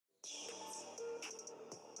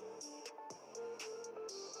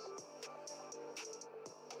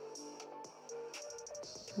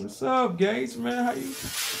What's up, Gates, man? How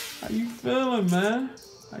you feeling, man?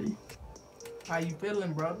 How you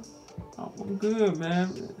feeling, brother? Oh, I'm good,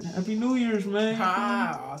 man. Happy New Year's, man.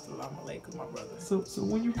 Assalamu alaikum, my brother. So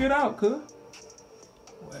when you get out, cuz?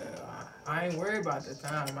 Well, I ain't worried about the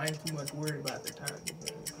time. I ain't too much worried about the time.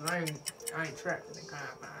 Cause I ain't trapped in the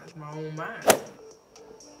confines. It's my own mind.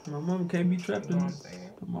 My mama can't be trapped You know in. what I'm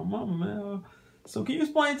saying? My mama, man. So can you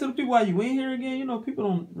explain to the people why you in here again? You know, people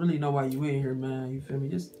don't really know why you in here, man. You feel me?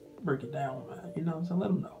 Just break it down, man. You know, so let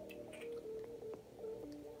them know.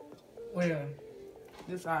 Well,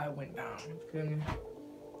 this how it went down. You feel me?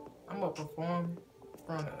 I'm gonna perform in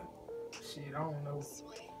front of shit. I don't know,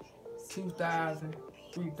 2,000,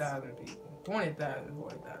 3,000 people, 20,000,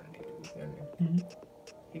 40,000 people. You feel me?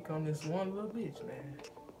 Here come this one little bitch, man,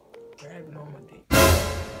 grabbing on my dick.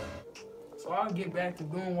 So I'll get back to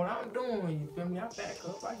doing what I'm doing, you feel me? I back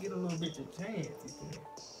up, I get a little bit of chance, you feel me?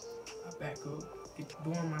 I back up, get to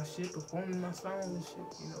doing my shit, performing my songs and shit,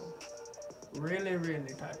 you know. Really,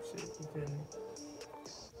 really type shit, you feel me?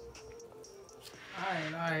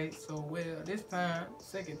 Alright, so well, this time,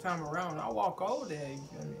 second time around, I walk over there, you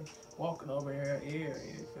feel me? Walking over here, you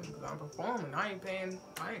feel me? Cause I'm performing, I ain't paying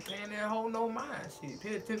that whole no mind shit.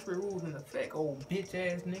 Penitentiary rules in effect, old bitch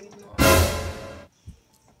ass nigga, you know?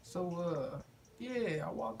 So, yeah,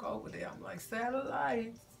 I walk over there. I'm like,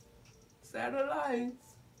 satellites.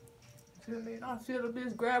 You feel me? And I feel the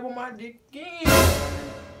bitch grab on my dick again.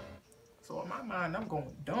 So in my mind, I'm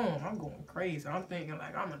going dumb. I'm going crazy. I'm thinking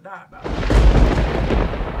like I'm gonna die about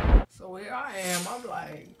it. So here I am. I'm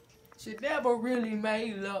like, she never really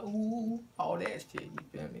made love. Ooh, all that shit. You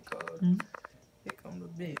feel me? Cause here come the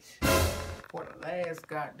bitch for the last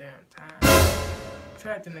goddamn time.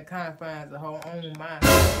 Trapped in the confines of her own mind,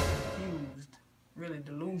 confused, really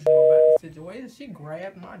delusional about the situation. She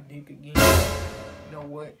grabbed my dick again. You know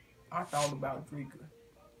what? I thought about Dreka.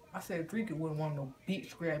 I said Dreka wouldn't want no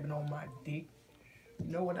bitch grabbing on my dick.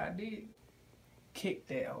 You know what I did? Kicked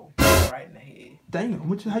that hoe right in the head.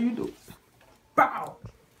 Damn, how you do? Bow!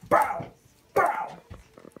 Bow! Bow!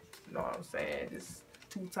 You know what I'm saying? Just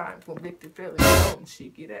 2-time convicted felon. Don't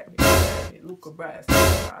shit, get at me. Luca Bryce,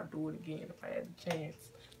 I'll do it again if I had the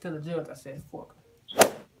chance. To the judge, I said, fuck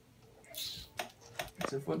her. I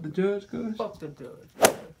said, fuck the judge, cuz? Fuck the judge.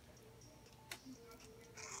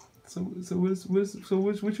 So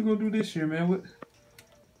what you gonna do this year, man?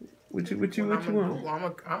 What you want?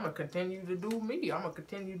 I'm gonna continue to do me. I'm gonna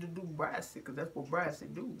continue to do Bryce, cause that's what Bryce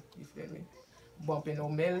do. You feel me? Bumping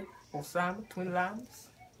O'Malley, Osama, Twin Lions.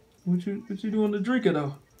 What you doing to Dreka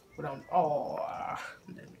though? But let me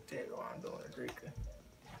tell you what I'm doing to Dreka.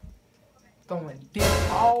 Throwing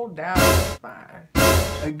dick all down the spine.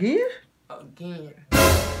 Again?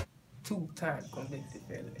 2-time convicted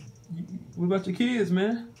felon. What about your kids,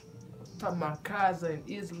 man? Talking about Khaza and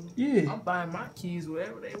Islah. Yeah. I'm buying my kids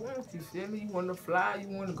whatever they want, you feel me? You want to fly,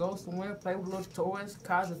 you want to go somewhere, play with little toys.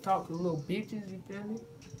 Khaza talk to little bitches, you feel me?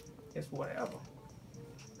 It's whatever.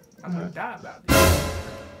 I'm gonna die about this.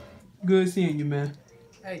 Good seeing you, man.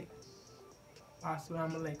 Hey,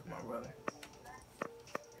 assalamu alaikum, my brother.